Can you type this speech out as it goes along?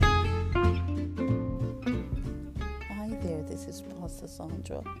Pastor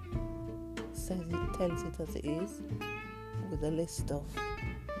Sandra tells it as it is, with a list of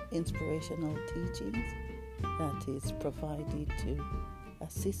inspirational teachings that is provided to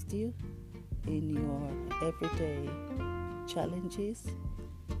assist you in your everyday challenges.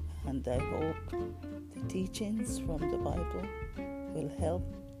 And I hope the teachings from the Bible will help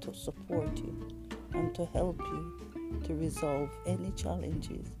to support you and to help you to resolve any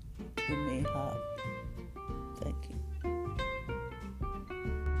challenges you may have. Thank you.